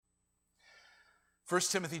1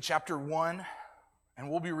 Timothy chapter 1, and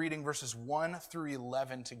we'll be reading verses 1 through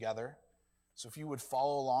 11 together. So if you would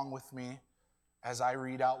follow along with me as I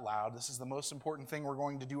read out loud, this is the most important thing we're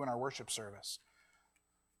going to do in our worship service.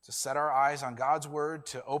 To set our eyes on God's word,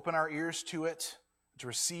 to open our ears to it, to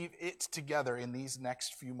receive it together in these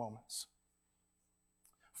next few moments.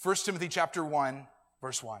 1 Timothy chapter 1,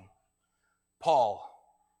 verse 1. Paul,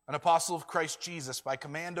 an apostle of Christ Jesus, by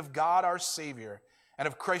command of God our Savior, and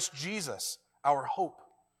of Christ Jesus, our hope,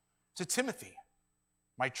 to Timothy,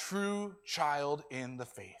 my true child in the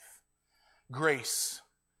faith. Grace,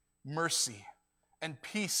 mercy, and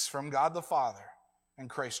peace from God the Father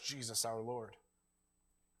and Christ Jesus our Lord.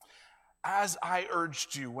 As I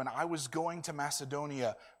urged you when I was going to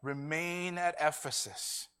Macedonia, remain at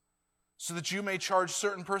Ephesus, so that you may charge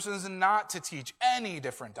certain persons not to teach any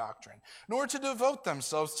different doctrine, nor to devote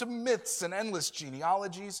themselves to myths and endless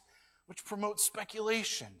genealogies, which promote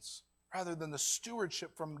speculations, rather than the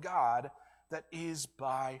stewardship from God that is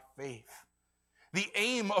by faith. The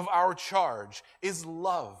aim of our charge is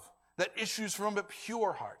love that issues from a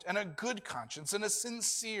pure heart and a good conscience and a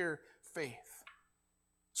sincere faith.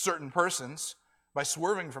 Certain persons, by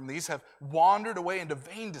swerving from these, have wandered away into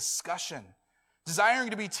vain discussion, desiring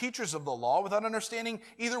to be teachers of the law without understanding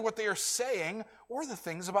either what they are saying or the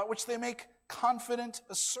things about which they make confident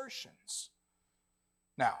assertions.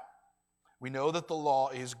 Now, we know that the law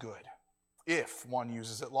is good if one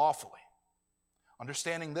uses it lawfully.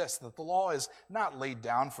 Understanding this, that the law is not laid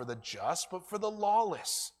down for the just, but for the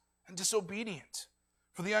lawless and disobedient,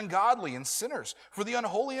 for the ungodly and sinners, for the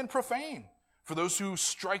unholy and profane, for those who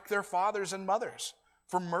strike their fathers and mothers,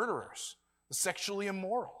 for murderers, the sexually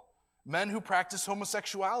immoral, men who practice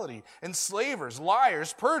homosexuality, enslavers,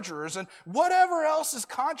 liars, perjurers, and whatever else is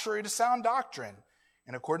contrary to sound doctrine,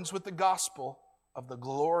 in accordance with the gospel of the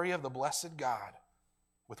glory of the blessed God,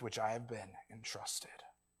 with which I have been entrusted.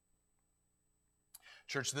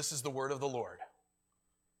 Church, this is the word of the Lord.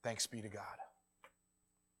 Thanks be to God.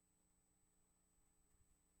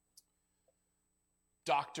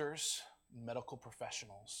 Doctors, medical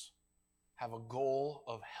professionals have a goal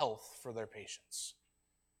of health for their patients.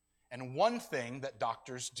 And one thing that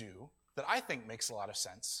doctors do that I think makes a lot of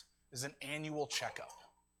sense is an annual checkup.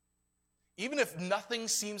 Even if nothing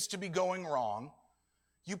seems to be going wrong,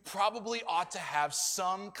 you probably ought to have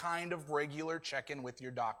some kind of regular check-in with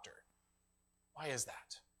your doctor. Why is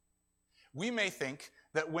that? We may think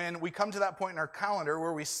that when we come to that point in our calendar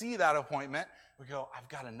where we see that appointment, we go, I've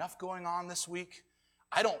got enough going on this week.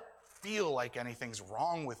 I don't feel like anything's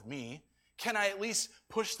wrong with me. Can I at least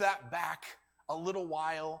push that back a little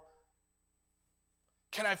while?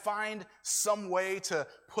 Can I find some way to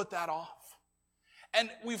put that off? And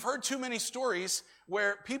we've heard too many stories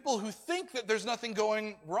where people who think that there's nothing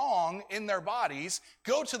going wrong in their bodies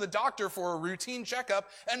go to the doctor for a routine checkup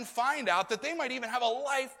and find out that they might even have a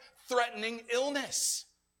life-threatening illness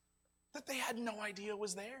that they had no idea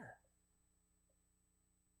was there.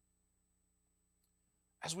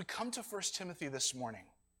 As we come to 1 Timothy this morning,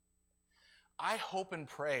 I hope and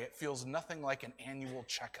pray it feels nothing like an annual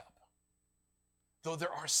checkup, though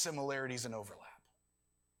there are similarities and overlap.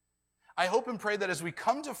 I hope and pray that as we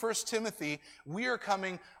come to 1 Timothy, we are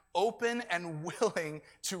coming open and willing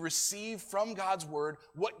to receive from God's word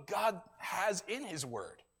what God has in his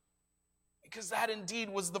word. Because that indeed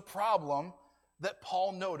was the problem that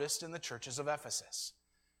Paul noticed in the churches of Ephesus.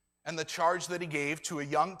 And the charge that he gave to a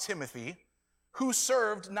young Timothy who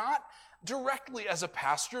served not directly as a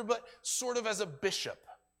pastor, but sort of as a bishop.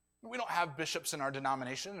 We don't have bishops in our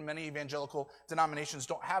denomination, and many evangelical denominations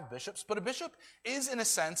don't have bishops, but a bishop is, in a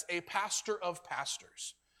sense, a pastor of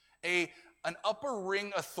pastors, an upper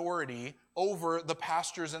ring authority over the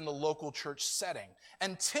pastors in the local church setting.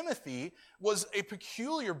 And Timothy was a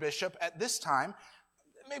peculiar bishop at this time,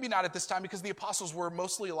 maybe not at this time because the apostles were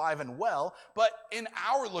mostly alive and well, but in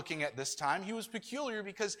our looking at this time, he was peculiar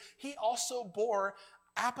because he also bore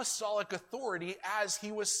apostolic authority as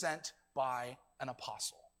he was sent by an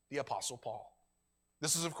apostle. The Apostle Paul.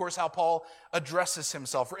 This is, of course, how Paul addresses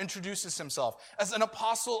himself or introduces himself as an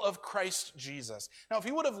apostle of Christ Jesus. Now, if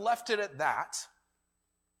he would have left it at that,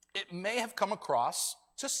 it may have come across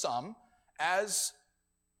to some as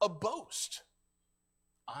a boast.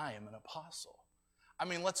 I am an apostle. I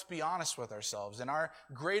mean, let's be honest with ourselves. In our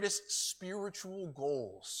greatest spiritual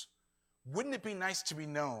goals, wouldn't it be nice to be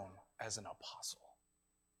known as an apostle?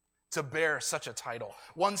 To bear such a title,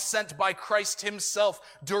 one sent by Christ himself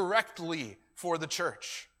directly for the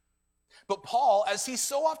church. But Paul, as he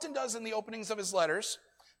so often does in the openings of his letters,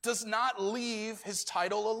 does not leave his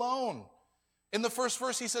title alone. In the first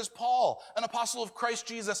verse, he says, Paul, an apostle of Christ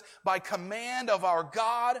Jesus, by command of our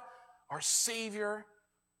God, our Savior,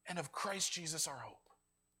 and of Christ Jesus our hope.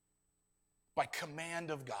 By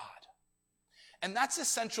command of God. And that's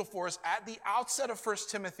essential for us at the outset of 1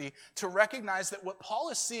 Timothy to recognize that what Paul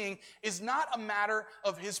is seeing is not a matter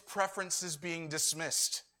of his preferences being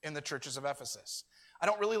dismissed in the churches of Ephesus. I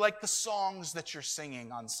don't really like the songs that you're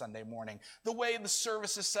singing on Sunday morning. The way the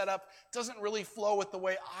service is set up doesn't really flow with the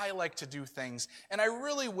way I like to do things. And I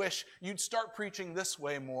really wish you'd start preaching this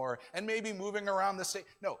way more and maybe moving around the same.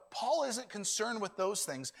 No, Paul isn't concerned with those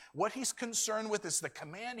things. What he's concerned with is the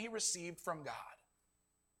command he received from God.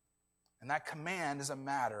 And that command is a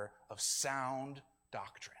matter of sound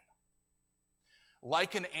doctrine.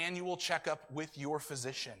 Like an annual checkup with your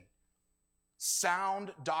physician.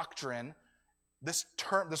 Sound doctrine, this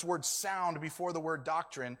word sound before the word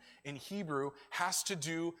doctrine in Hebrew has to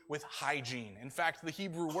do with hygiene. In fact, the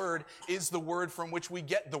Hebrew word is the word from which we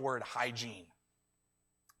get the word hygiene.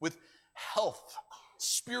 With health,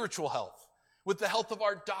 spiritual health, with the health of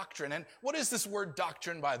our doctrine. And what is this word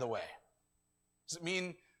doctrine, by the way? Does it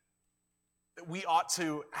mean that we ought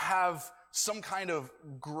to have some kind of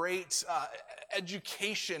great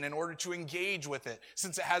education in order to engage with it,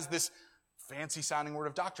 since it has this fancy sounding word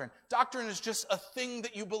of doctrine? Doctrine is just a thing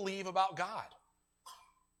that you believe about God.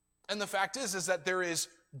 And the fact is that there is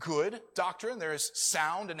good doctrine, there is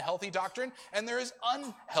sound and healthy doctrine, and there is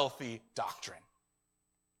unhealthy doctrine.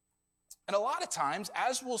 And a lot of times,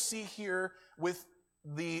 as we'll see here with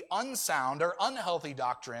the unsound or unhealthy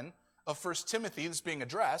doctrine of 1 Timothy that's being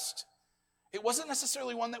addressed, it wasn't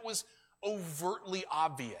necessarily one that was overtly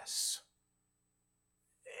obvious.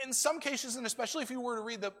 In some cases, and especially if you were to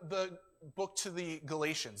read the book to the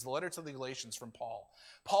Galatians, the letter to the Galatians from Paul,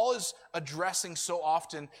 Paul is addressing so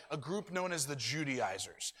often a group known as the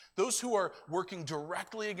Judaizers, those who are working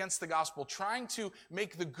directly against the gospel, trying to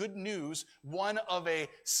make the good news one of a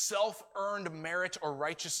self-earned merit or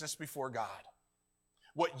righteousness before God.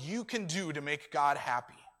 What you can do to make God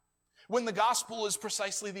happy. When the gospel is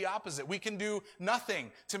precisely the opposite. We can do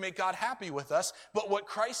nothing to make God happy with us, but what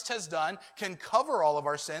Christ has done can cover all of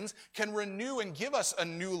our sins, can renew and give us a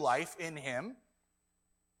new life in him.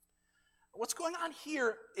 What's going on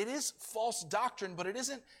here, it is false doctrine, but it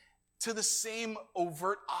isn't to the same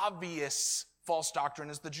overt, obvious false doctrine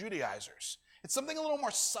as the Judaizers. It's something a little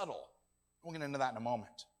more subtle. We'll get into that in a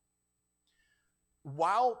moment.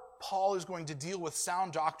 While Paul is going to deal with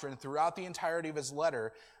sound doctrine throughout the entirety of his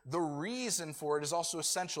letter, the reason for it is also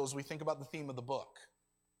essential as we think about the theme of the book.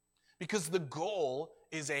 Because the goal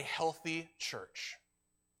is a healthy church.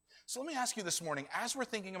 So let me ask you this morning, as we're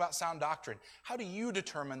thinking about sound doctrine, how do you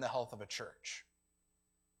determine the health of a church?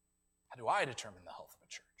 How do I determine the health of a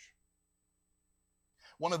church?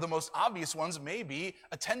 One of the most obvious ones may be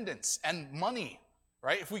attendance and money.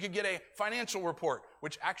 Right? If we could get a financial report,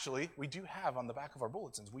 which actually we do have on the back of our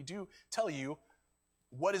bulletins, we do tell you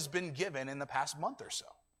what has been given in the past month or so.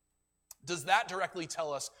 Does that directly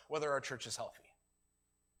tell us whether our church is healthy?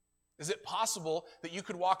 Is it possible that you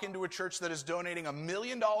could walk into a church that is donating $1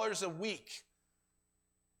 million a week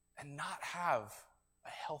and not have a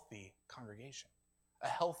healthy congregation, a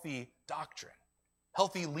healthy doctrine,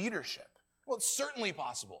 healthy leadership? Well, it's certainly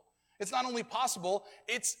possible. It's not only possible,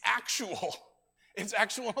 it's actual. It's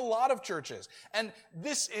actual in a lot of churches. And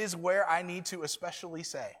this is where I need to especially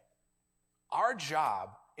say, our job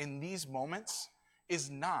in these moments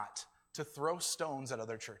is not to throw stones at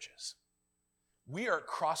other churches. We are at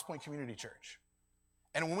Crosspoint Community Church.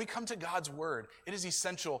 And when we come to God's word, it is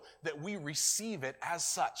essential that we receive it as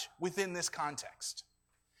such within this context.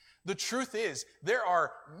 The truth is, there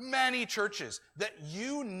are many churches that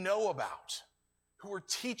you know about who are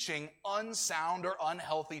teaching unsound or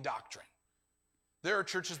unhealthy doctrine. There are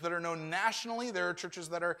churches that are known nationally, there are churches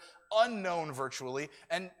that are unknown virtually,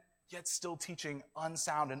 and yet still teaching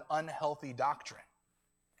unsound and unhealthy doctrine.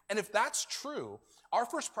 And if that's true, our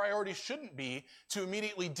first priority shouldn't be to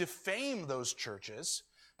immediately defame those churches,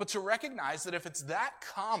 but to recognize that if it's that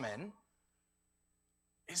common,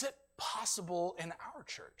 is it possible in our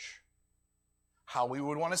church? How we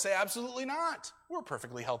would want to say absolutely not. We're a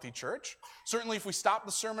perfectly healthy church. Certainly if we stop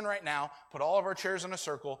the sermon right now, put all of our chairs in a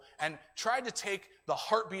circle, and tried to take the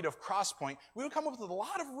heartbeat of Crosspoint, we would come up with a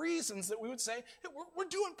lot of reasons that we would say, hey, we're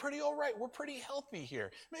doing pretty all right. We're pretty healthy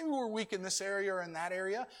here. Maybe we're weak in this area or in that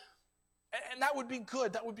area. And that would be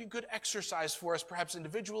good. That would be good exercise for us, perhaps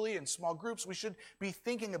individually in small groups. We should be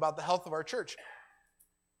thinking about the health of our church.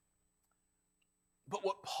 But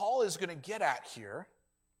what Paul is going to get at here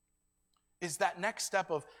is that next step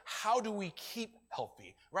of how do we keep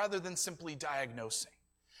healthy rather than simply diagnosing.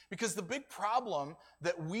 Because the big problem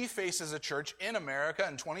that we face as a church in America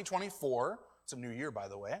in 2024, it's a new year by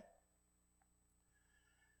the way,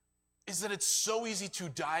 is that it's so easy to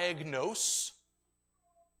diagnose,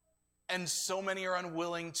 and so many are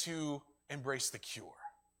unwilling to embrace the cure.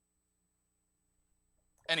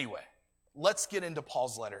 Anyway, let's get into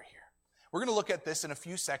Paul's letter here. We're going to look at this in a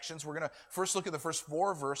few sections. We're going to first look at the first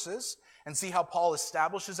 4 verses and see how Paul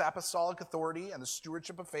establishes apostolic authority and the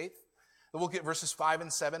stewardship of faith. Then we'll get verses 5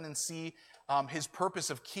 and 7 and see his purpose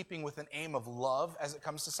of keeping with an aim of love as it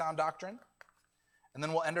comes to sound doctrine. And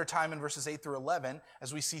then we'll end our time in verses 8 through 11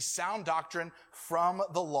 as we see sound doctrine from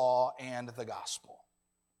the law and the gospel.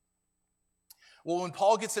 Well, when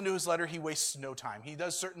Paul gets into his letter, he wastes no time. He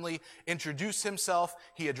does certainly introduce himself.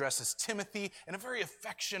 He addresses Timothy in a very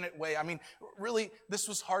affectionate way. I mean, really, this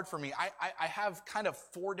was hard for me. I have kind of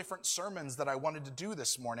 4 different sermons that I wanted to do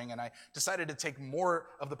this morning, and I decided to take more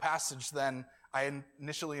of the passage than I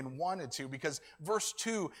initially wanted to, because verse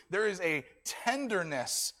 2, there is a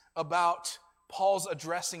tenderness about Paul's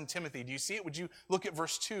addressing Timothy. Do you see it? Would you look at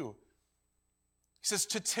verse 2? He says,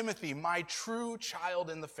 to Timothy, my true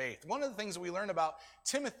child in the faith. One of the things that we learn about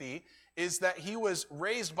Timothy is that he was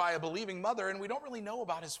raised by a believing mother, and we don't really know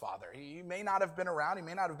about his father. He may not have been around. He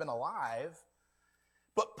may not have been alive.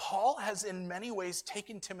 But Paul has in many ways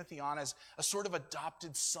taken Timothy on as a sort of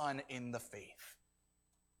adopted son in the faith.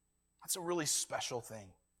 That's a really special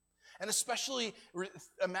thing. And especially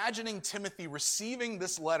imagining Timothy receiving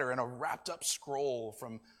this letter in a wrapped up scroll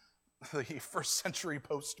from the first century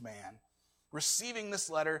postman. Receiving this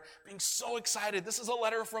letter, being so excited. This is a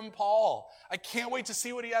letter from Paul. I can't wait to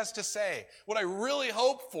see what he has to say. What I really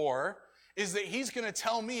hope for is that he's going to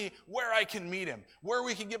tell me where I can meet him, where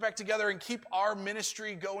we can get back together and keep our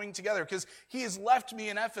ministry going together. Because he has left me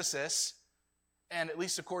in Ephesus, and at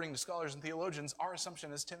least according to scholars and theologians, our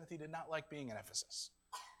assumption is Timothy did not like being in Ephesus.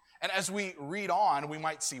 And as we read on, we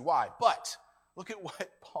might see why. But look at what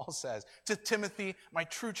Paul says. To Timothy, my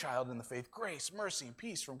true child in the faith, grace, mercy, and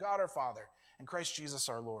peace from God our Father and Christ Jesus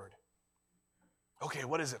our Lord. Okay,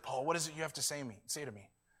 what is it, Paul? What is it you have to say to me?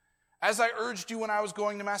 As I urged you when I was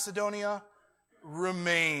going to Macedonia,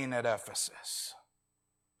 remain at Ephesus.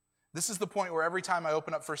 This is the point where every time I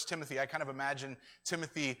open up 1 Timothy, I kind of imagine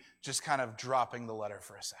Timothy just kind of dropping the letter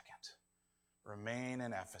for a second. Remain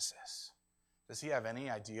in Ephesus. Does he have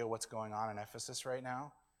any idea what's going on in Ephesus right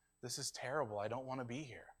now? This is terrible. I don't want to be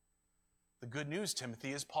here. The good news,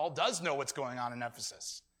 Timothy, is Paul does know what's going on in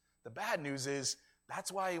Ephesus. The bad news is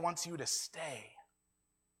that's why he wants you to stay.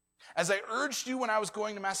 As I urged you when I was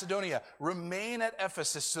going to Macedonia, remain at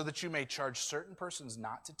Ephesus so that you may charge certain persons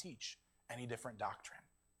not to teach any different doctrine.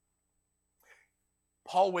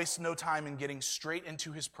 Paul wastes no time in getting straight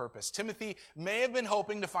into his purpose. Timothy may have been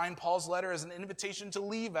hoping to find Paul's letter as an invitation to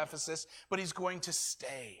leave Ephesus, but he's going to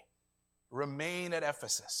stay. Remain at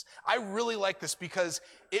Ephesus. I really like this because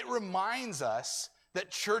it reminds us that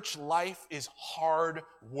church life is hard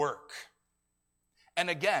work. And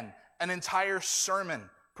again, an entire sermon,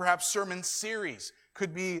 perhaps sermon series,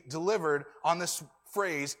 could be delivered on this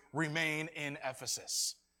phrase, remain in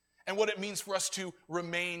Ephesus, and what it means for us to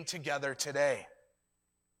remain together today,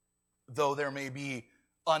 though there may be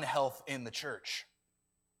unhealth in the church.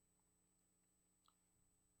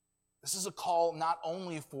 This is a call not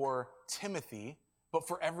only for Timothy, but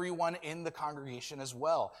for everyone in the congregation as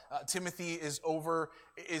well. Timothy is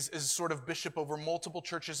sort of bishop over multiple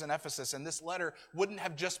churches in Ephesus, and this letter wouldn't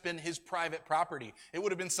have just been his private property. It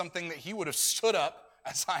would have been something that he would have stood up,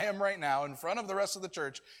 as I am right now, in front of the rest of the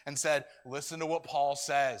church and said, listen to what Paul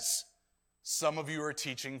says. Some of you are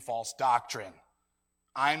teaching false doctrine.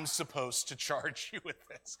 I'm supposed to charge you with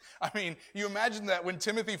this. I mean, you imagine that when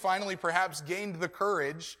Timothy finally perhaps gained the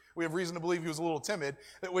courage, we have reason to believe he was a little timid,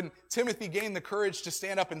 that when Timothy gained the courage to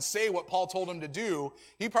stand up and say what Paul told him to do,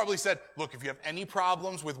 he probably said, look, if you have any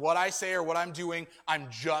problems with what I say or what I'm doing, I'm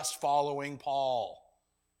just following Paul.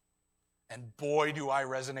 And boy, do I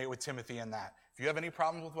resonate with Timothy in that. If you have any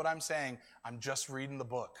problems with what I'm saying, I'm just reading the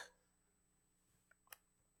book.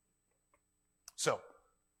 So,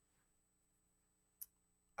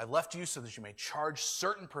 I left you so that you may charge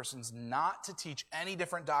certain persons not to teach any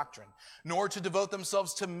different doctrine, nor to devote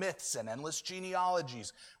themselves to myths and endless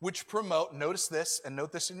genealogies, which promote, notice this, and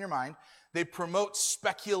note this in your mind, they promote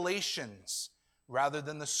speculations rather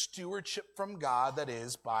than the stewardship from God that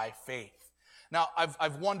is by faith. Now,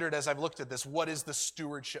 I've wondered as I've looked at this, what is the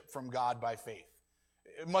stewardship from God by faith?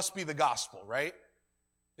 It must be the gospel, right?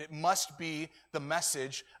 It must be the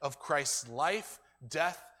message of Christ's life,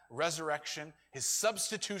 death, resurrection, his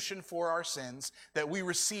substitution for our sins, that we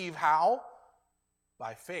receive how?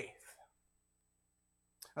 By faith.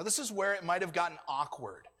 Now, this is where it might have gotten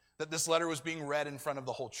awkward that this letter was being read in front of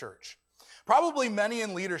the whole church. Probably many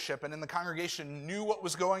in leadership and in the congregation knew what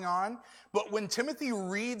was going on, but when Timothy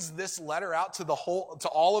reads this letter out to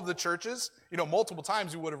all of the churches, multiple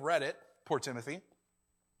times we would have read it, poor Timothy,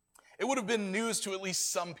 it would have been news to at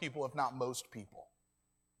least some people, if not most people.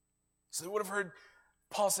 So they would have heard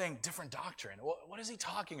Paul saying different doctrine. What is he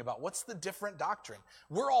talking about? What's the different doctrine?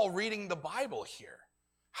 We're all reading the Bible here.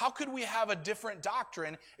 How could we have a different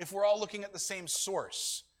doctrine if we're all looking at the same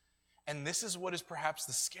source? And this is what is perhaps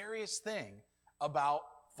the scariest thing about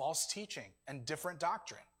false teaching and different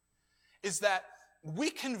doctrine, is that we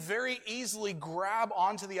can very easily grab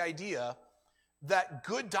onto the idea that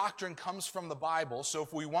good doctrine comes from the Bible. So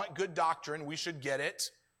if we want good doctrine, we should get it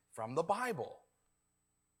from the Bible.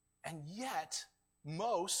 And yet,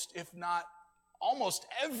 most, if not almost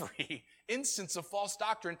every instance of false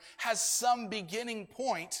doctrine has some beginning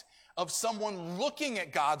point of someone looking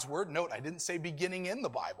at God's word. Note, I didn't say beginning in the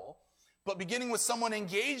Bible, but beginning with someone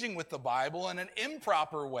engaging with the Bible in an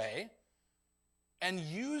improper way and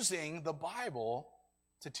using the Bible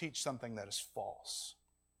to teach something that is false.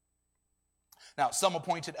 Now, some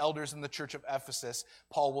appointed elders in the church of Ephesus,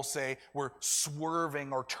 Paul will say, were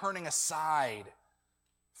swerving or turning aside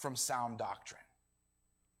from sound doctrine.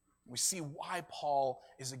 We see why Paul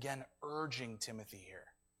is again urging Timothy here.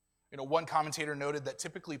 One commentator noted that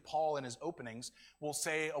typically Paul in his openings will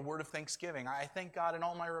say a word of thanksgiving. I thank God in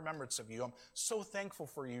all my remembrance of you. I'm so thankful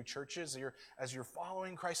for you, churches, as you're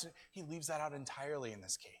following Christ. He leaves that out entirely in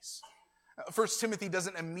this case. 1 Timothy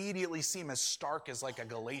doesn't immediately seem as stark as like a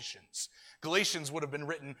Galatians. Galatians would have been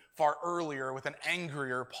written far earlier with an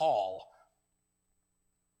angrier Paul.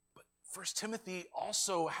 But 1 Timothy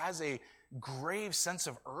also has a grave sense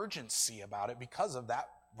of urgency about it because of that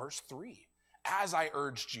verse 3. As I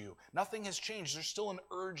urged you, nothing has changed. There's still an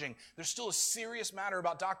urging. There's still a serious matter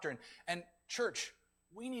about doctrine. And church,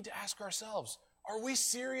 we need to ask ourselves, are we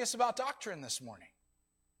serious about doctrine this morning?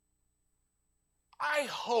 I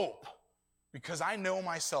hope, because I know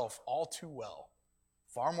myself all too well,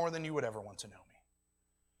 far more than you would ever want to know me,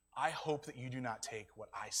 I hope that you do not take what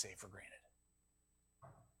I say for granted.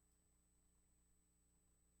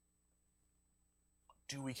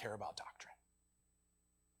 Do we care about doctrine?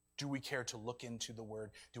 Do we care to look into the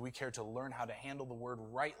word? Do we care to learn how to handle the word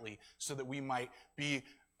rightly so that we might be,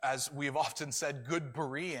 as we have often said, good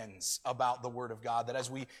Bereans about the word of God? That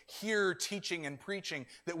as we hear teaching and preaching,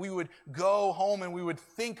 that we would go home and we would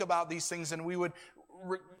think about these things and we would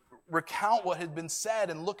recount what had been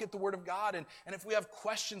said and look at the word of God. And if we have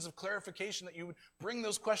questions of clarification, that you would bring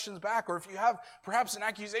those questions back. Or if you have perhaps an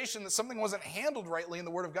accusation that something wasn't handled rightly in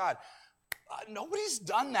the word of God. Nobody's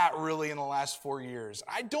done that really in the last 4 years.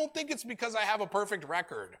 I don't think it's because I have a perfect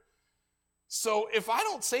record. So if I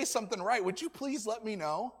don't say something right, would you please let me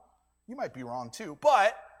know? You might be wrong too,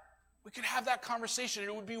 but we could have that conversation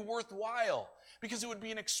and it would be worthwhile because it would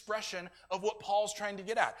be an expression of what Paul's trying to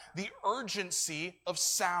get at, the urgency of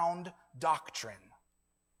sound doctrine.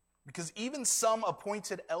 Because even some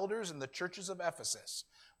appointed elders in the churches of Ephesus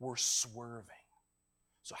were swerving.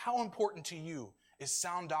 So how important to you is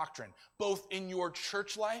sound doctrine, both in your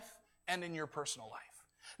church life and in your personal life?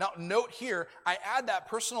 Now, note here, I add that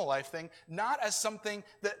personal life thing not as something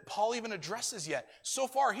that Paul even addresses yet. So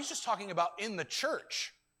far, he's just talking about in the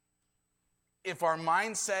church. If our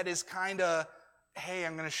mindset is kind of, hey,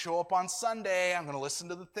 I'm going to show up on Sunday, I'm going to listen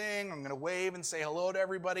to the thing, I'm going to wave and say hello to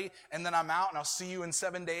everybody, and then I'm out and I'll see you in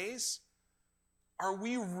 7 days. Are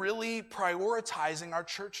we really prioritizing our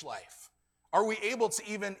church life? Are we able to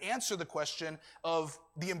even answer the question of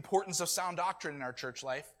the importance of sound doctrine in our church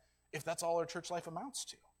life if that's all our church life amounts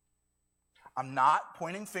to? I'm not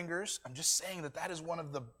pointing fingers. I'm just saying that is one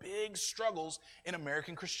of the big struggles in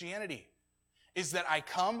American Christianity, is that I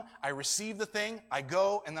come, I receive the thing, I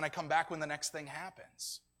go, and then I come back when the next thing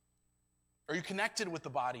happens. Are you connected with the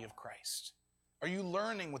body of Christ? Are you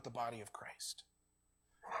learning with the body of Christ?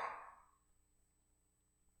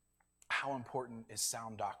 How important is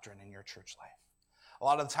sound doctrine in your church life? A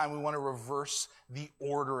lot of the time we want to reverse the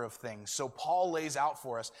order of things. So Paul lays out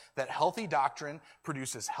for us that healthy doctrine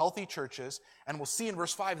produces healthy churches, and we'll see in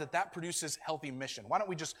verse 5 that produces healthy mission. Why don't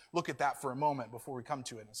we just look at that for a moment before we come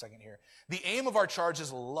to it in a second here. The aim of our charge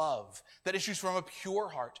is love that issues from a pure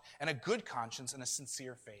heart and a good conscience and a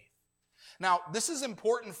sincere faith. Now, this is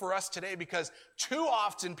important for us today because too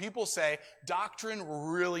often people say doctrine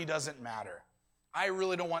really doesn't matter. I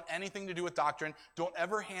really don't want anything to do with doctrine. Don't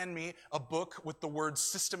ever hand me a book with the word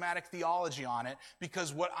systematic theology on it,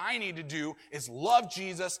 because what I need to do is love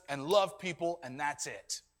Jesus and love people, and that's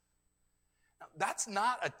it. Now, that's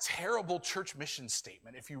not a terrible church mission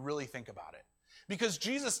statement if you really think about it. Because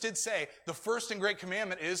Jesus did say the first and great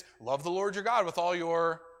commandment is love the Lord your God with all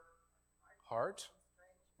your heart,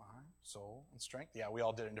 mind, soul, and strength. Yeah, we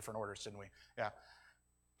all did it in different orders, didn't we? Yeah.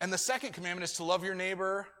 And the second commandment is to love your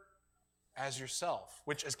neighbor as yourself,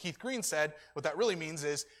 which, as Keith Green said, what that really means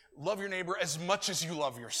is love your neighbor as much as you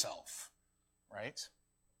love yourself, right?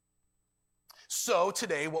 So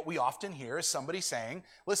today, what we often hear is somebody saying,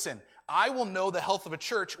 listen, I will know the health of a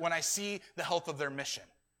church when I see the health of their mission.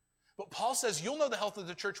 But Paul says you'll know the health of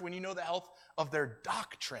the church when you know the health of their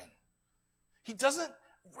doctrine. He doesn't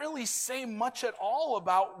really say much at all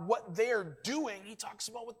about what they're doing. He talks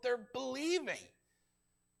about what they're believing,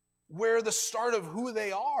 where the start of who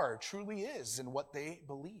they are truly is in what they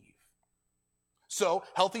believe. So,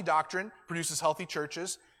 healthy doctrine produces healthy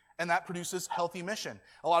churches, and that produces healthy mission.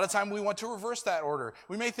 A lot of time we want to reverse that order.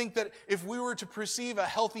 We may think that if we were to perceive a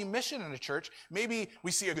healthy mission in a church, maybe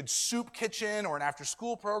we see a good soup kitchen or an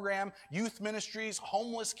after-school program, youth ministries,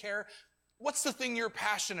 homeless care. What's the thing you're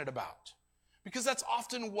passionate about? Because that's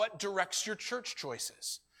often what directs your church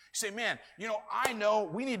choices. You say, man, I know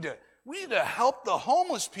we need to help the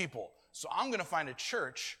homeless people, so I'm going to find a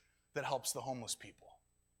church that helps the homeless people.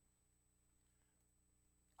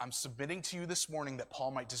 I'm submitting to you this morning that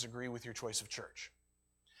Paul might disagree with your choice of church.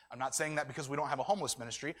 I'm not saying that because we don't have a homeless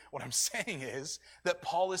ministry. What I'm saying is that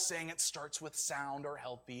Paul is saying it starts with sound or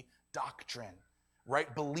healthy doctrine.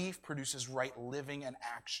 Right belief produces right living and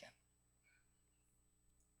action.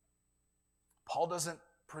 Paul doesn't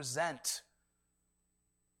present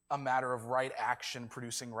a matter of right action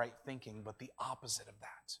producing right thinking, but the opposite of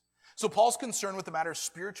that. So Paul's concerned with the matter of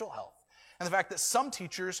spiritual health and the fact that some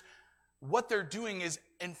teachers, what they're doing is,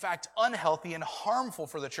 in fact, unhealthy and harmful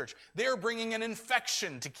for the church. They're bringing an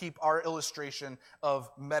infection, to keep our illustration of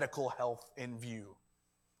medical health in view.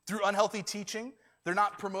 Through unhealthy teaching, they're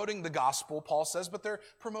not promoting the gospel, Paul says, but they're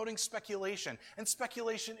promoting speculation. And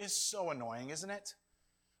speculation is so annoying, isn't it?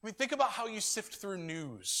 I mean, think about how you sift through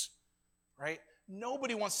news, right?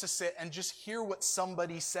 Nobody wants to sit and just hear what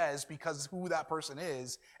somebody says because who that person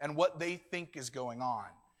is and what they think is going on.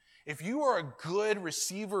 If you are a good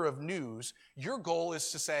receiver of news, your goal is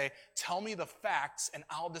to say, tell me the facts and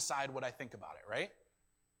I'll decide what I think about it, right?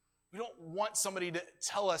 We don't want somebody to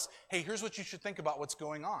tell us, hey, here's what you should think about what's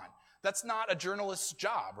going on. That's not a journalist's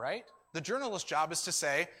job, right? The journalist's job is to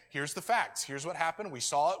say, here's the facts, here's what happened, we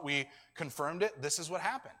saw it, we confirmed it, this is what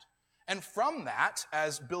happened. And from that,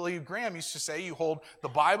 as Billy Graham used to say, you hold the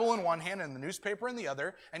Bible in one hand and the newspaper in the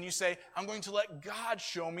other, and you say, I'm going to let God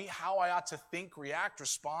show me how I ought to think, react,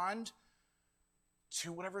 respond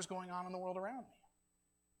to whatever's going on in the world around me.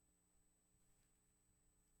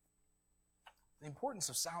 The importance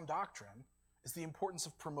of sound doctrine is the importance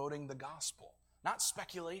of promoting the gospel, not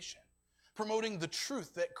speculation. Promoting the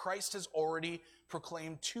truth that Christ has already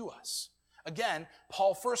proclaimed to us. Again,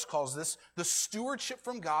 Paul first calls this the stewardship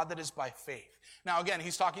from God that is by faith. Now again,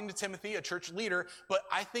 he's talking to Timothy, a church leader, but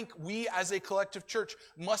I think we as a collective church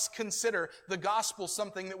must consider the gospel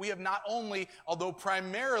something that we have not only, although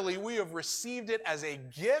primarily we have received it as a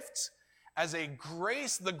gift, as a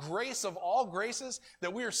grace, the grace of all graces,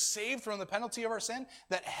 that we are saved from the penalty of our sin,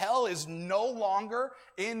 that hell is no longer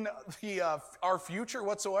in our future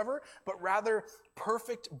whatsoever, but rather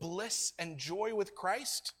perfect bliss and joy with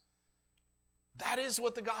Christ. That is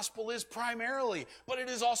what the gospel is primarily, but it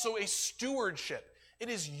is also a stewardship. It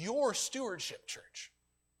is your stewardship, church.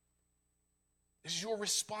 It is your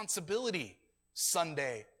responsibility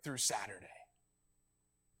Sunday through Saturday.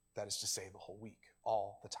 That is to say, the whole week,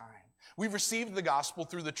 all the time. We've received the gospel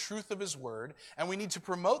through the truth of his word, and we need to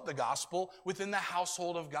promote the gospel within the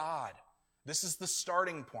household of God. This is the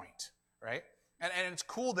starting point, right? And it's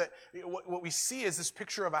cool that what we see is this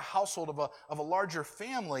picture of a household, of a larger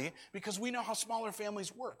family, because we know how smaller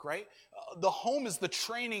families work, right? The home is the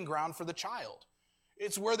training ground for the child.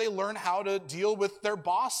 It's where they learn how to deal with their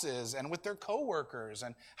bosses and with their coworkers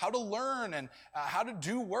and how to learn and how to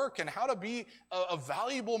do work and how to be a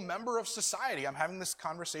valuable member of society. I'm having this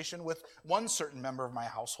conversation with one certain member of my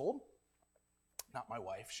household. Not my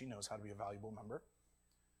wife. She knows how to be a valuable member.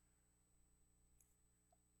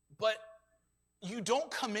 But you don't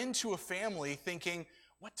come into a family thinking,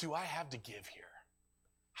 what do I have to give here?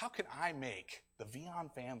 How can I make the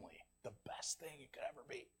Vion family the best thing it could ever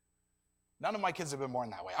be? None of my kids have been born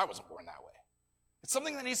that way. I wasn't born that way. It's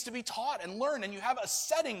something that needs to be taught and learned, and you have a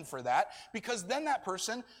setting for that, because then that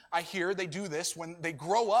person, I hear they do this when they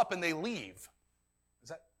grow up and they leave. Is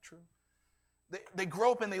that true? They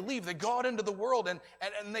grow up and they leave. They go out into the world and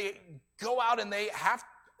they go out and they have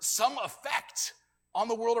some effect on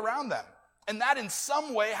the world around them. And that in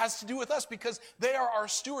some way has to do with us because they are our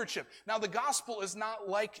stewardship. Now, the gospel is not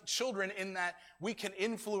like children in that we can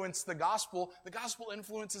influence the gospel. The gospel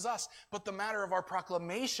influences us. But the matter of our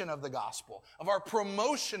proclamation of the gospel, of our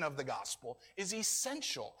promotion of the gospel, is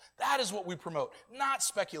essential. That is what we promote, not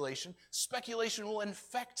speculation. Speculation will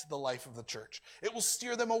infect the life of the church. It will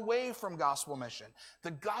steer them away from gospel mission.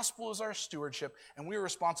 The gospel is our stewardship, and we are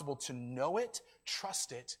responsible to know it,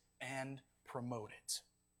 trust it, and promote it.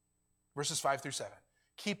 Verses 5 through 7,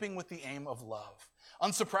 keeping with the aim of love.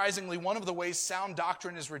 Unsurprisingly, one of the ways sound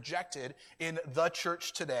doctrine is rejected in the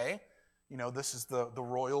church today, this is the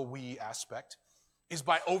royal we aspect, is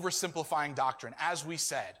by oversimplifying doctrine. As we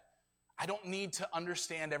said, I don't need to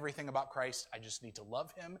understand everything about Christ. I just need to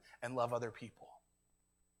love him and love other people.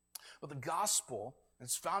 But the gospel,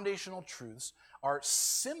 its foundational truths, are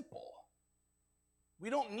simple. We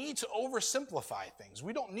don't need to oversimplify things.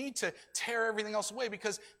 We don't need to tear everything else away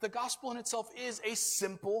because the gospel in itself is a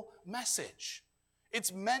simple message.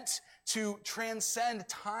 It's meant to transcend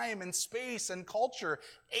time and space and culture,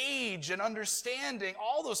 age and understanding,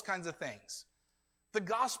 all those kinds of things. The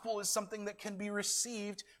gospel is something that can be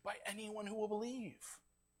received by anyone who will believe.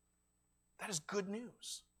 That is good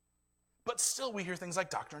news. But still we hear things like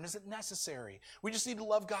doctrine isn't necessary. We just need to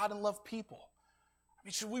love God and love people.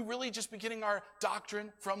 Should we really just be getting our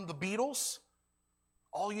doctrine from the Beatles?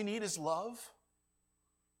 All you need is love?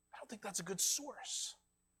 I don't think that's a good source.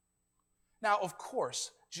 Now, of course,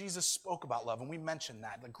 Jesus spoke about love, and we mentioned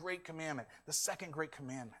that, the great commandment, the second great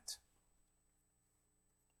commandment.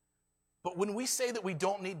 But when we say that we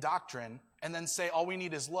don't need doctrine and then say all we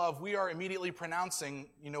need is love, we are immediately pronouncing,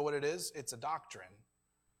 you know what it is? It's a doctrine.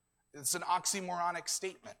 It's an oxymoronic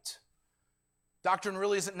statement. Doctrine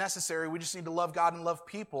really isn't necessary. We just need to love God and love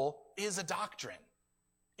people is a doctrine.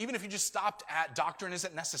 Even if you just stopped at doctrine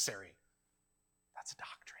isn't necessary. That's a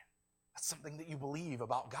doctrine. That's something that you believe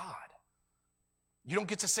about God. You don't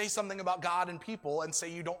get to say something about God and people and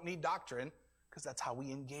say you don't need doctrine because that's how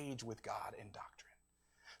we engage with God in doctrine.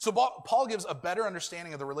 So Paul gives a better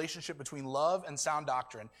understanding of the relationship between love and sound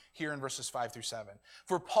doctrine here in verses 5 through 7.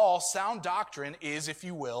 For Paul, sound doctrine is, if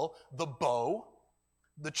you will, the bow.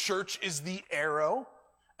 The church is the arrow,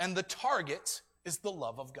 and the target is the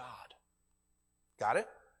love of God. Got it?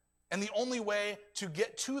 And the only way to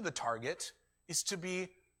get to the target is to be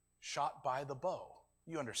shot by the bow.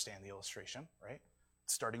 You understand the illustration, right?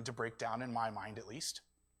 It's starting to break down in my mind at least.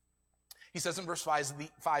 He says in verse 5,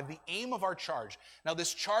 the aim of our charge. Now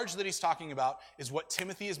this charge that he's talking about is what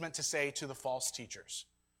Timothy is meant to say to the false teachers.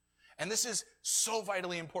 And this is so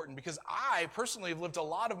vitally important because I personally have lived a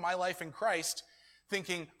lot of my life in Christ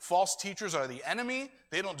thinking false teachers are the enemy.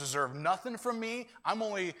 They don't deserve nothing from me. I'm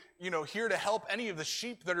only, here to help any of the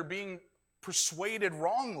sheep that are being persuaded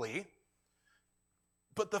wrongly.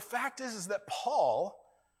 But the fact is that Paul,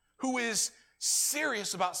 who is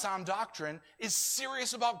serious about sound doctrine, is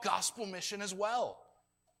serious about gospel mission as well.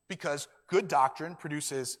 Because good doctrine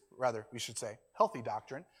produces, healthy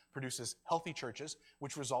doctrine produces healthy churches,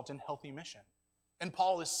 which result in healthy mission. And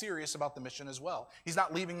Paul is serious about the mission as well. He's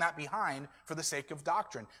not leaving that behind for the sake of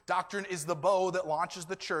doctrine. Doctrine is the bow that launches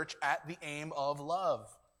the church at the aim of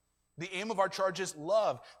love. The aim of our charge is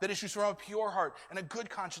love that issues from a pure heart and a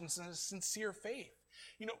good conscience and a sincere faith.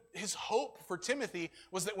 His hope for Timothy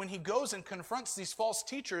was that when he goes and confronts these false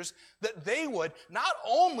teachers, that they would not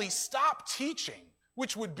only stop teaching,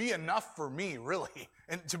 which would be enough for me, really,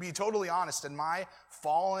 and to be totally honest, in my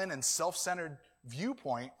fallen and self-centered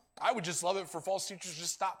viewpoint, I would just love it for false teachers to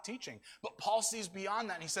just stop teaching. But Paul sees beyond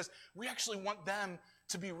that, and he says, we actually want them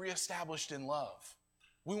to be reestablished in love.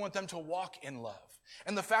 We want them to walk in love.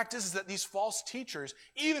 And the fact is that these false teachers,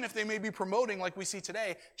 even if they may be promoting, like we see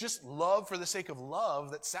today, just love for the sake of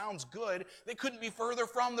love that sounds good, they couldn't be further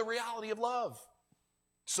from the reality of love.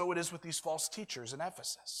 So it is with these false teachers in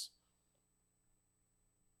Ephesus.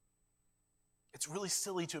 It's really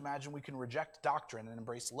silly to imagine we can reject doctrine and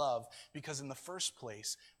embrace love because in the first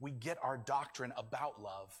place, we get our doctrine about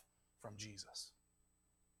love from Jesus.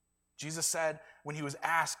 Jesus said when he was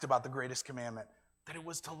asked about the greatest commandment that it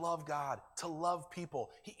was to love God, to love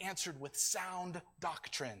people. He answered with sound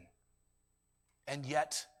doctrine. And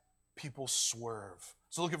yet, people swerve.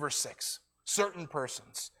 So look at verse 6. Certain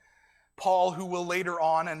persons. Paul, who will later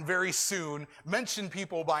on and very soon mention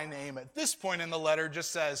people by name, at this point in the letter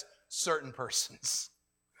just says, certain persons.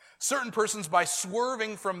 Certain persons by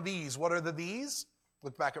swerving from these. What are the these?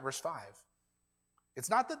 Look back at verse 5.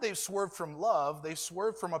 It's not that they've swerved from love, they've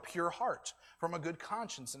swerved from a pure heart, from a good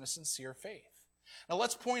conscience and a sincere faith. Now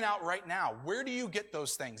let's point out right now, where do you get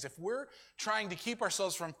those things? If we're trying to keep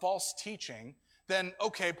ourselves from false teaching, then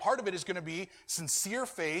okay, part of it is going to be sincere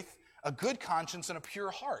faith, a good conscience, and a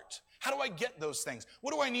pure heart. How do I get those things?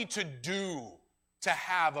 What do I need to do to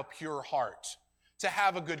have a pure heart, to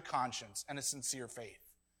have a good conscience and a sincere faith?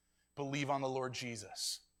 Believe on the Lord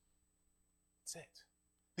Jesus. That's it.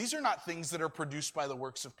 These are not things that are produced by the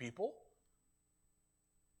works of people.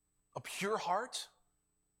 A pure heart?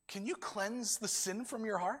 Can you cleanse the sin from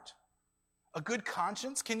your heart? A good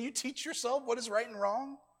conscience? Can you teach yourself what is right and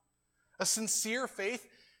wrong? A sincere faith?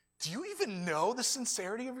 Do you even know the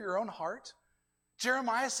sincerity of your own heart?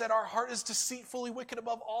 Jeremiah said, our heart is deceitfully wicked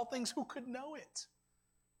above all things. Who could know it?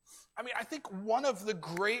 I mean, I think one of the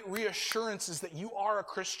great reassurances that you are a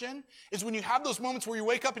Christian is when you have those moments where you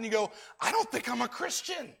wake up and you go, I don't think I'm a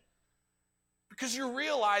Christian. Because you're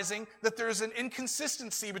realizing that there's an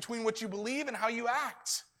inconsistency between what you believe and how you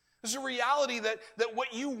act. There's a reality that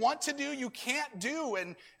what you want to do, you can't do,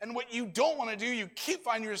 and what you don't want to do, you keep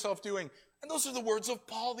finding yourself doing. And those are the words of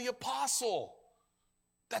Paul the Apostle.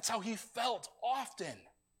 That's how he felt often.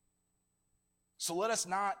 So let us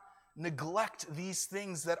not neglect these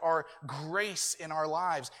things that are grace in our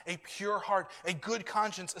lives. A pure heart, a good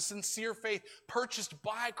conscience, a sincere faith purchased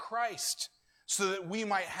by Christ so that we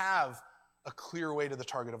might have a clear way to the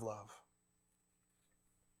target of love.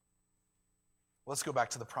 Let's go back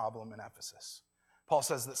to the problem in Ephesus. Paul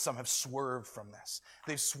says that some have swerved from this.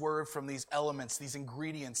 They've swerved from these elements, these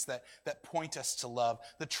ingredients that point us to love,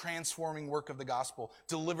 the transforming work of the gospel,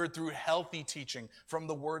 delivered through healthy teaching from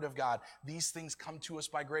the Word of God. These things come to us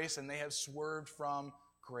by grace, and they have swerved from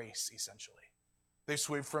grace, essentially. They've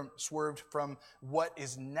swerved from what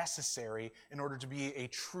is necessary in order to be a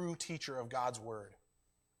true teacher of God's Word.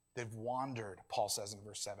 They've wandered, Paul says in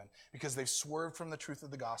verse 7, because they've swerved from the truth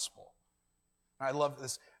of the gospel. And I love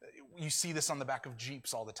this. You see this on the back of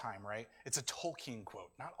Jeeps all the time, right? It's a Tolkien quote.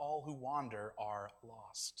 Not all who wander are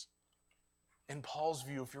lost. In Paul's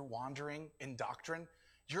view, if you're wandering in doctrine,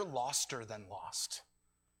 you're loster than lost.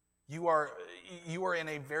 You are in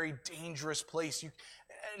a very dangerous place.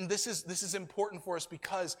 And this is important for us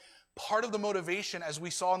because part of the motivation, as we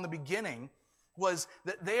saw in the beginning, was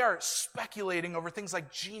that they are speculating over things like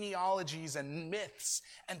genealogies and myths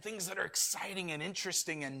and things that are exciting and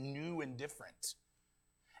interesting and new and different.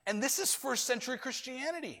 And this is first century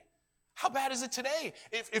Christianity. How bad is it today?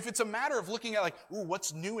 If it's a matter of looking at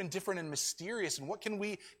what's new and different and mysterious and what can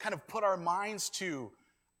we kind of put our minds to?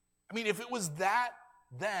 I mean, if it was that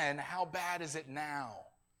then, how bad is it now?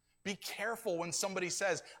 Be careful when somebody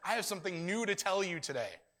says, I have something new to tell you today.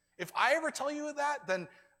 If I ever tell you that, then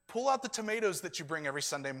pull out the tomatoes that you bring every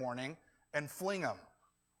Sunday morning and fling them.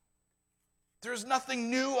 There's nothing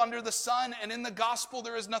new under the sun, and in the gospel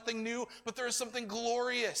there is nothing new, but there is something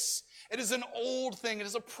glorious. It is an old thing. It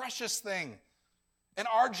is a precious thing. And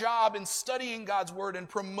our job in studying God's word and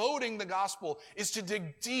promoting the gospel is to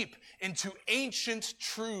dig deep into ancient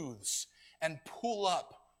truths and pull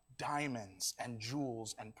up diamonds and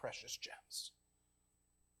jewels and precious gems.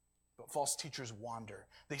 But false teachers wander.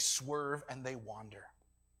 They swerve and they wander.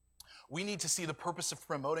 We need to see the purpose of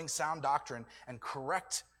promoting sound doctrine and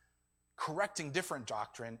correcting different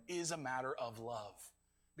doctrine is a matter of love,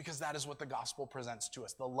 because that is what the gospel presents to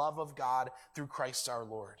us, the love of God through Christ our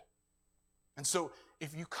Lord. And so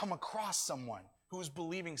if you come across someone who is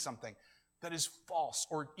believing something that is false,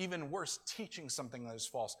 or even worse, teaching something that is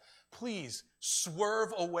false, please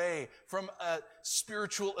swerve away from a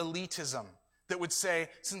spiritual elitism that would say,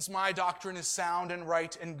 since my doctrine is sound and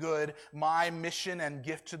right and good, my mission and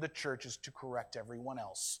gift to the church is to correct everyone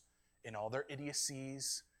else in all their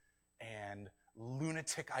idiocies and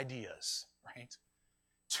lunatic ideas, right?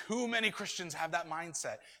 Too many Christians have that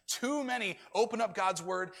mindset. Too many open up God's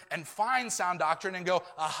word and find sound doctrine and go,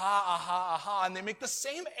 aha, aha, aha, and they make the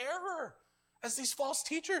same error as these false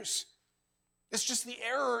teachers. It's just the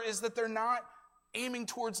error is that they're not aiming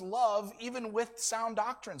towards love, even with sound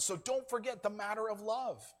doctrine. So don't forget the matter of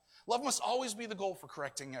love. Love must always be the goal for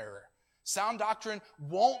correcting error. Sound doctrine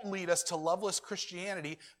won't lead us to loveless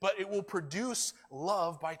Christianity, but it will produce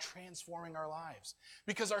love by transforming our lives.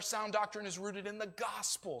 Because our sound doctrine is rooted in the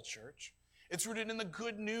gospel, church. It's rooted in the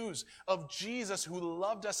good news of Jesus who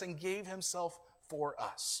loved us and gave himself for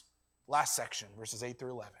us. Last section, verses 8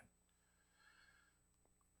 through 11.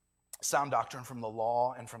 Sound doctrine from the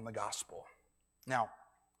law and from the gospel. Now,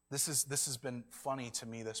 this has been funny to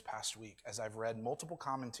me this past week as I've read multiple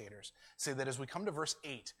commentators say that as we come to verse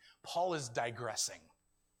 8, Paul is digressing.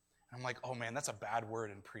 And I'm like, oh man, that's a bad word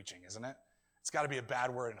in preaching, isn't it? It's got to be a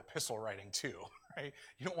bad word in epistle writing too, right?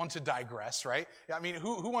 You don't want to digress, right? I mean,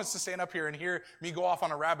 who wants to stand up here and hear me go off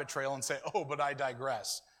on a rabbit trail and say, oh, but I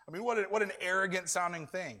digress? I mean, what an arrogant sounding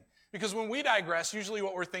thing. Because when we digress, usually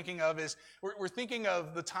what we're thinking of is, we're thinking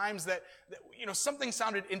of the times that something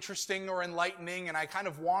sounded interesting or enlightening, and I kind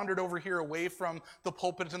of wandered over here away from the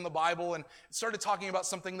pulpit and the Bible and started talking about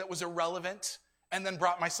something that was irrelevant, and then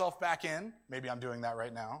brought myself back in. Maybe I'm doing that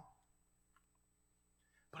right now.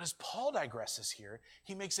 But as Paul digresses here,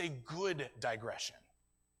 he makes a good digression.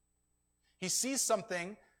 He sees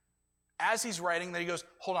something as he's writing that he goes,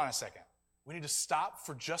 hold on a second. We need to stop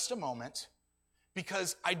for just a moment,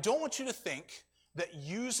 because I don't want you to think that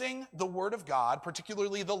using the Word of God,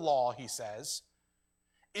 particularly the law, he says,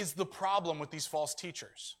 is the problem with these false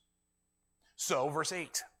teachers. So, verse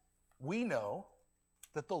 8, we know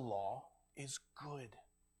that the law is good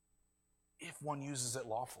if one uses it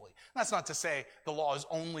lawfully. That's not to say the law is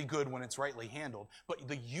only good when it's rightly handled, but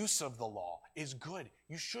the use of the law is good.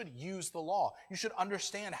 You should use the law. You should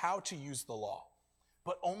understand how to use the law,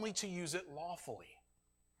 but only to use it lawfully.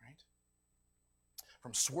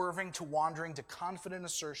 From swerving to wandering to confident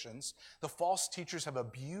assertions, the false teachers have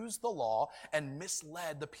abused the law and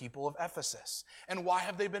misled the people of Ephesus. And why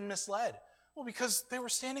have they been misled? Well, because they were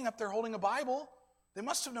standing up there holding a Bible. They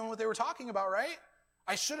must have known what they were talking about, right?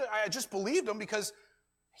 I just believed them because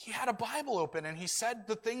he had a Bible open and he said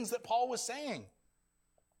the things that Paul was saying.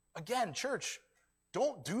 Again, church,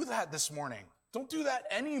 don't do that this morning. Don't do that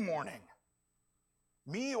any morning.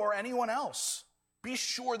 Me or anyone else. Be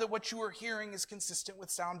sure that what you are hearing is consistent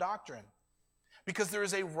with sound doctrine. Because there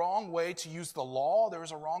is a wrong way to use the law. There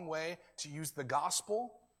is a wrong way to use the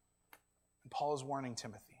gospel. And Paul is warning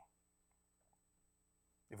Timothy.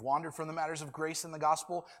 They've wandered from the matters of grace in the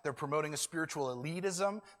gospel. They're promoting a spiritual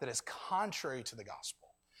elitism that is contrary to the gospel.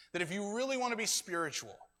 That if you really want to be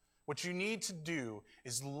spiritual, what you need to do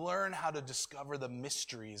is learn how to discover the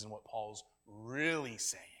mysteries in what Paul's really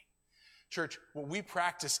saying. Church, what we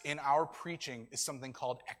practice in our preaching is something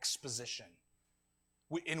called exposition,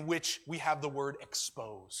 in which we have the word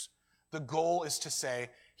expose. The goal is to say,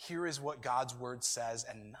 here is what God's word says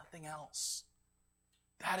and nothing else.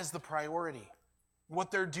 That is the priority.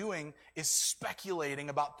 What they're doing is speculating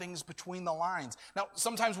about things between the lines. Now,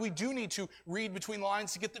 sometimes we do need to read between the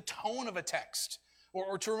lines to get the tone of a text.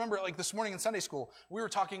 Or to remember, like this morning in Sunday school, we were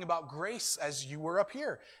talking about grace as you were up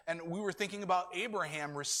here. And we were thinking about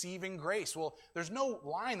Abraham receiving grace. Well, there's no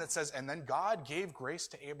line that says, and then God gave grace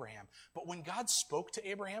to Abraham. But when God spoke to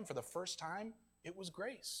Abraham for the first time, it was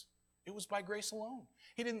grace. It was by grace alone.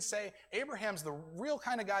 He didn't say, Abraham's the real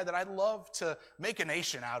kind of guy that I'd love to make a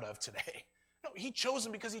nation out of today. No, he chose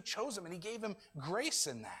him because he chose him, and he gave him grace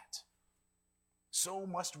in that. So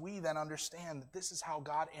must we then understand that this is how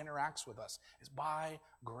God interacts with us, is by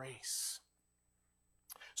grace.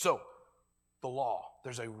 So, the law.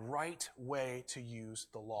 There's a right way to use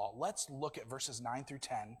the law. Let's look at verses 9 through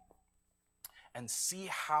 10 and see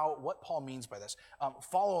what Paul means by this.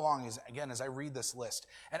 Follow along, as I read this list.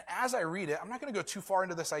 And as I read it, I'm not going to go too far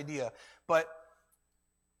into this idea, but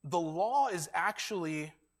the law is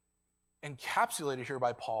actually encapsulated here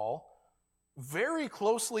by Paul very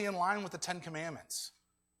closely in line with the Ten Commandments.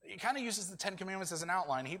 He kind of uses the Ten Commandments as an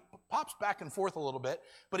outline. He pops back and forth a little bit,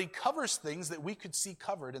 but he covers things that we could see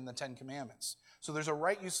covered in the Ten Commandments. So there's a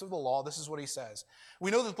right use of the law. This is what he says.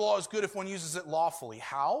 We know that the law is good if one uses it lawfully.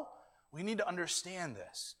 How? We need to understand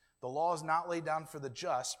this. The law is not laid down for the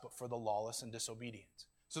just, but for the lawless and disobedient.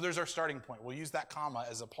 So there's our starting point. We'll use that comma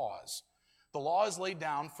as a pause. The law is laid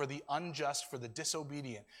down for the unjust, for the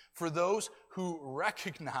disobedient, for those who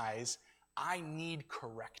recognize I need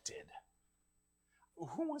corrected.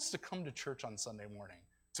 Who wants to come to church on Sunday morning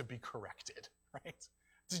to be corrected, right?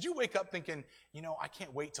 Did you wake up thinking, I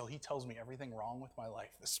can't wait till he tells me everything wrong with my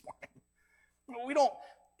life this morning? We don't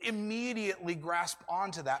immediately grasp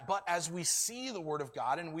onto that, but as we see the Word of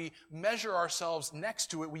God and we measure ourselves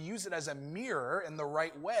next to it, we use it as a mirror in the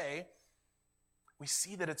right way, we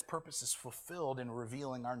see that its purpose is fulfilled in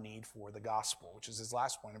revealing our need for the gospel, which is his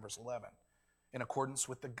last point in verse 11. In accordance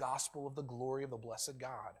with the gospel of the glory of the blessed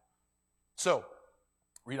God. So,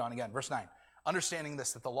 read on again, verse 9. Understanding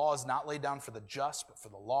this, that the law is not laid down for the just, but for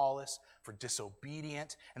the lawless, for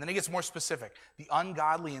disobedient. And then he gets more specific. The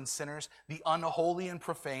ungodly and sinners, the unholy and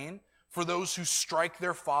profane, for those who strike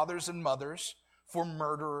their fathers and mothers, for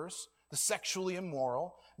murderers, the sexually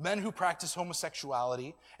immoral, men who practice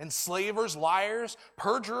homosexuality, enslavers, liars,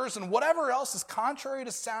 perjurers, and whatever else is contrary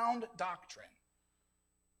to sound doctrine.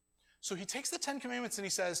 So he takes the Ten Commandments and he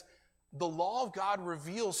says, the law of God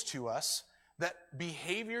reveals to us that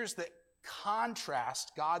behaviors that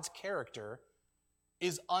contrast God's character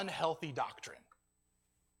is unhealthy doctrine.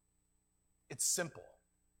 It's simple.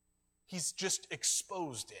 He's just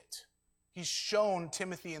exposed it. He's shown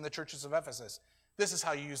Timothy and the churches of Ephesus, this is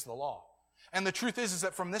how you use the law. And the truth is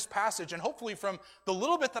that from this passage, and hopefully from the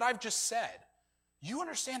little bit that I've just said, you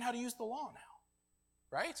understand how to use the law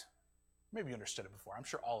now, right? Maybe you understood it before. I'm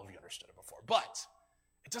sure all of you understood it before. But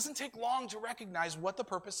it doesn't take long to recognize what the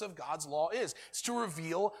purpose of God's law is. It's to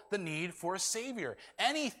reveal the need for a Savior.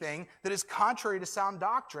 Anything that is contrary to sound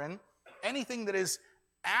doctrine, anything that is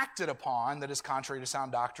acted upon that is contrary to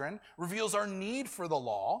sound doctrine, reveals our need for the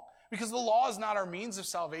law, because the law is not our means of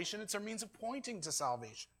salvation, it's our means of pointing to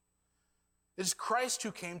salvation. It is Christ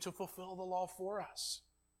who came to fulfill the law for us.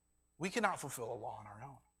 We cannot fulfill the law on our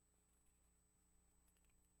own.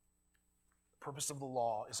 The purpose of the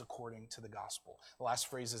law is according to the gospel. The last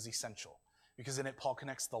phrase is essential, because in it Paul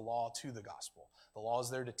connects the law to the gospel. The law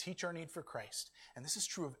is there to teach our need for Christ, and this is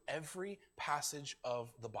true of every passage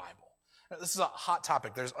of the Bible. Now, this is a hot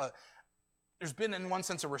topic. There's been, in one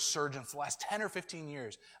sense, a resurgence the last 10 or 15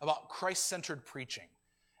 years about Christ-centered preaching.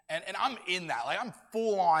 And I'm in that. Like, I'm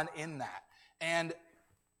full on in that. And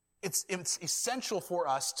it's essential for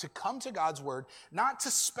us to come to God's word, not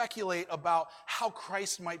to speculate about how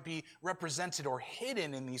Christ might be represented or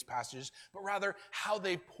hidden in these passages, but rather how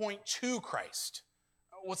they point to Christ.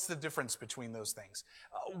 What's the difference between those things?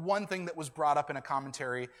 One thing that was brought up in a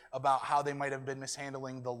commentary about how they might have been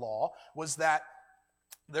mishandling the law was that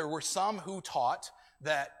there were some who taught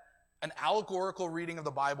that an allegorical reading of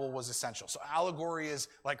the Bible was essential. So allegory is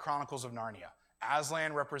like Chronicles of Narnia.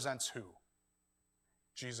 Aslan represents who?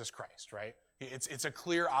 Jesus Christ, right? It's a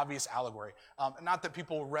clear, obvious allegory. Not that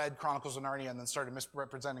people read Chronicles of Narnia and then started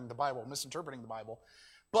misrepresenting the Bible, misinterpreting the Bible.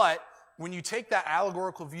 But when you take that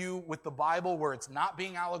allegorical view with the Bible where it's not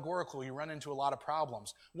being allegorical, you run into a lot of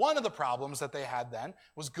problems. One of the problems that they had then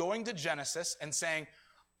was going to Genesis and saying,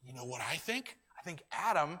 you know what I think? I think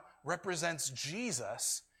Adam represents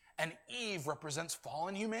Jesus and Eve represents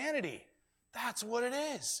fallen humanity. That's what it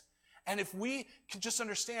is. And if we can just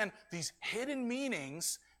understand these hidden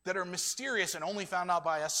meanings that are mysterious and only found out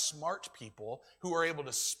by us smart people who are able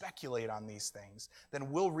to speculate on these things, then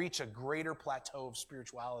we'll reach a greater plateau of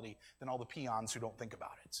spirituality than all the peons who don't think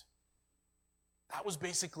about it. That was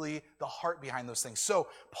basically the heart behind those things. So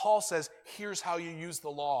Paul says, here's how you use the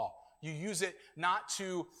law. You use it not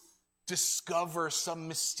to discover some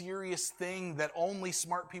mysterious thing that only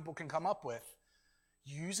smart people can come up with.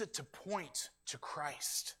 You use it to point to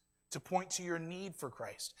Christ, to point to your need for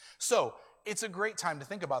Christ. So it's a great time to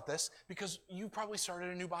think about this because you probably started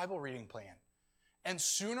a new Bible reading plan. And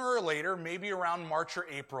sooner or later, maybe around March or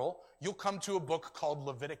April, you'll come to a book called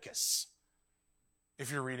Leviticus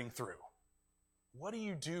if you're reading through. What do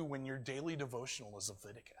you do when your daily devotional is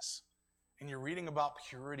Leviticus? And you're reading about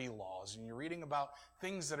purity laws, and you're reading about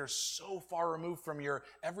things that are so far removed from your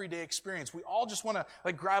everyday experience. We all just want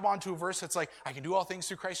to grab onto a verse that's like, I can do all things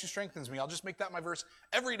through Christ who strengthens me. I'll just make that my verse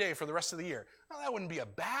every day for the rest of the year. Now, that wouldn't be a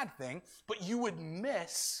bad thing, but you would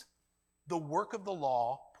miss the work of the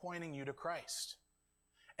law pointing you to Christ.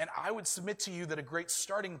 And I would submit to you that a great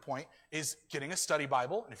starting point is getting a study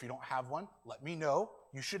Bible. And if you don't have one, let me know.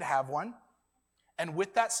 You should have one. And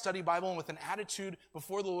with that study Bible and with an attitude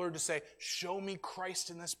before the Lord to say, show me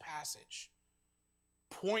Christ in this passage.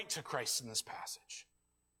 Point to Christ in this passage.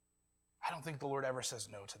 I don't think the Lord ever says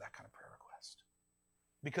no to that kind of prayer request.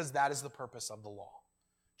 Because that is the purpose of the law.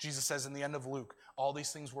 Jesus says in the end of Luke, all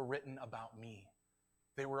these things were written about me.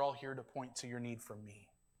 They were all here to point to your need for me.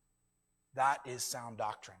 That is sound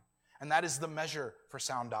doctrine. And that is the measure for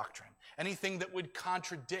sound doctrine. Anything that would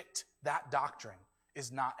contradict that doctrine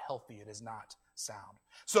is not healthy. It is not sound.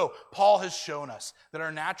 So Paul has shown us that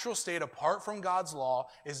our natural state apart from God's law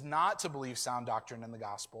is not to believe sound doctrine in the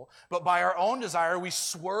gospel, but by our own desire we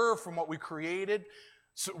swerve from what we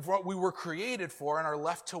were created for and are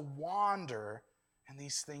left to wander in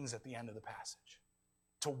these things at the end of the passage.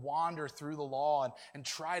 To wander through the law and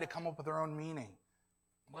try to come up with our own meaning.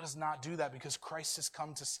 Let us not do that because Christ has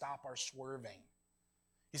come to stop our swerving.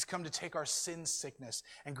 He's come to take our sin sickness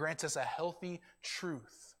and grant us a healthy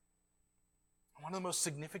truth. One of the most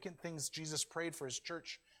significant things Jesus prayed for his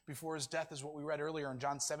church before his death is what we read earlier in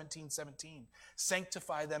John 17:17.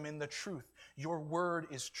 Sanctify them in the truth. Your word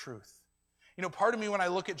is truth. You know, part of me when I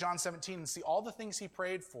look at John 17 and see all the things he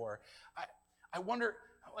prayed for, I wonder,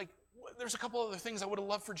 there's a couple other things I would have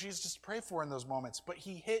loved for Jesus to pray for in those moments, but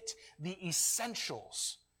he hit the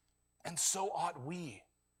essentials, and so ought we,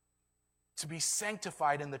 to be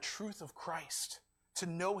sanctified in the truth of Christ, to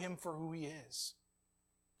know him for who he is.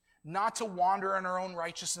 Not to wander in our own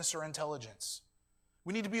righteousness or intelligence.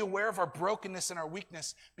 We need to be aware of our brokenness and our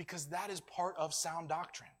weakness because that is part of sound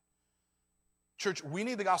doctrine. Church, we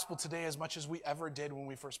need the gospel today as much as we ever did when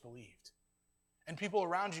we first believed. And people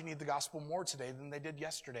around you need the gospel more today than they did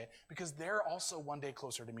yesterday because they're also one day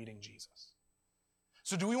closer to meeting Jesus.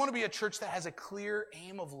 So do we want to be a church that has a clear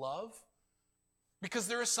aim of love? Because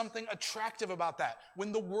there is something attractive about that.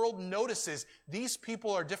 When the world notices these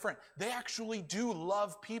people are different, they actually do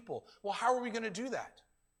love people. Well, how are we going to do that?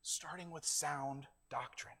 Starting with sound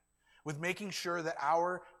doctrine, with making sure that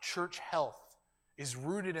our church health is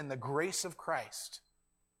rooted in the grace of Christ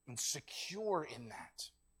and secure in that.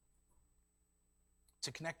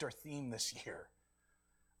 To connect our theme this year,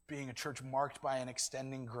 being a church marked by an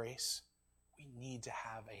extending grace, we need to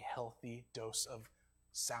have a healthy dose of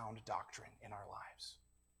sound doctrine in our lives.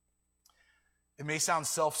 It may sound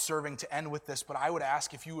self-serving to end with this, but I would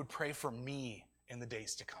ask if you would pray for me in the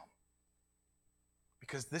days to come.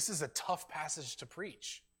 Because this is a tough passage to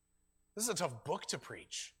preach. This is a tough book to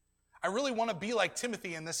preach. I really want to be like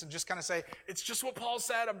Timothy in this and just kind of say, it's just what Paul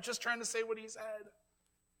said. I'm just trying to say what he said.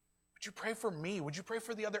 Would you pray for me? Would you pray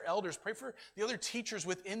for the other elders? Pray for the other teachers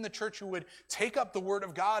within the church who would take up the word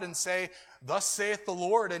of God and say, thus saith the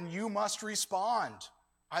Lord, and you must respond,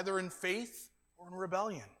 either in faith or in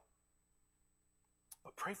rebellion.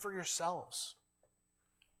 But pray for yourselves.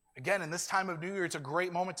 Again, in this time of New Year, it's a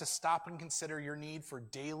great moment to stop and consider your need for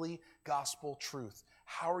daily gospel truth.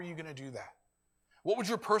 How are you going to do that? What would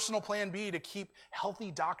your personal plan be to keep healthy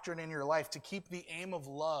doctrine in your life, to keep the aim of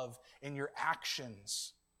love in your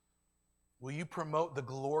actions? Will you promote the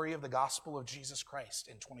glory of the gospel of Jesus Christ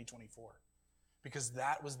in 2024? Because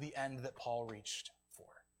that was the end that Paul reached for.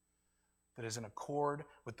 That is in accord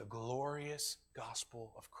with the glorious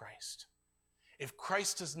gospel of Christ. If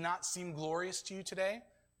Christ does not seem glorious to you today,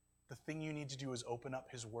 the thing you need to do is open up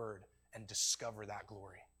his word and discover that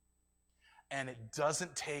glory. And it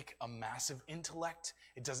doesn't take a massive intellect.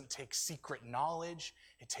 It doesn't take secret knowledge.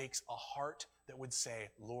 It takes a heart that would say,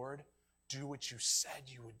 Lord, do what you said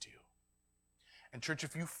you would do. And church,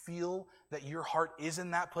 if you feel that your heart is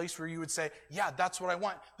in that place where you would say, yeah, that's what I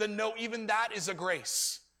want, then no, even that is a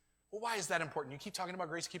grace. Well, why is that important? You keep talking about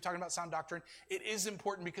grace, keep talking about sound doctrine. It is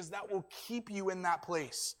important because that will keep you in that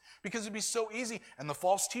place. Because it'd be so easy. And the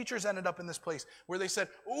false teachers ended up in this place where they said,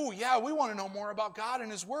 oh, yeah, we want to know more about God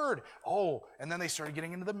and his word. Oh, and then they started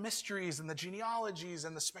getting into the mysteries and the genealogies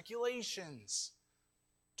and the speculations.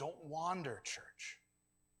 Don't wander, church.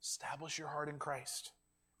 Establish your heart in Christ.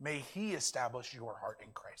 May he establish your heart in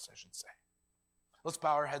Christ, I should say. Let's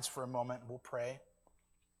bow our heads for a moment. We'll pray.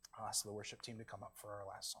 I'll ask the worship team to come up for our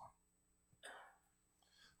last song.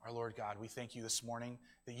 Our Lord God, we thank you this morning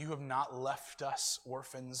that you have not left us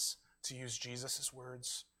orphans, to use Jesus'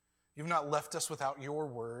 words. You've not left us without your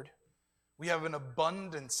word. We have an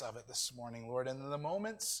abundance of it this morning, Lord. And in the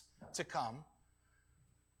moments to come,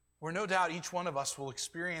 where no doubt each one of us will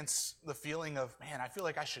experience the feeling of, man, I feel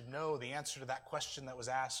like I should know the answer to that question that was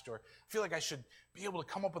asked, or I feel like I should be able to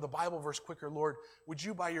come up with a Bible verse quicker. Lord, would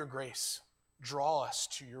you, by your grace, draw us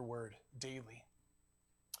to your word daily?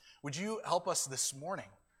 Would you help us this morning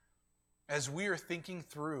as we are thinking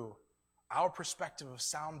through our perspective of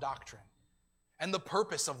sound doctrine and the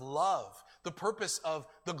purpose of love, the purpose of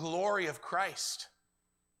the glory of Christ?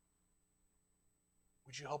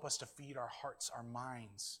 Would you help us to feed our hearts, our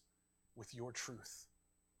minds with your truth?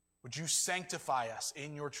 Would you sanctify us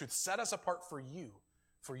in your truth? Set us apart for you,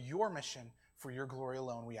 for your mission, for your glory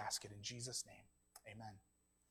alone. We ask it in Jesus' name. Amen.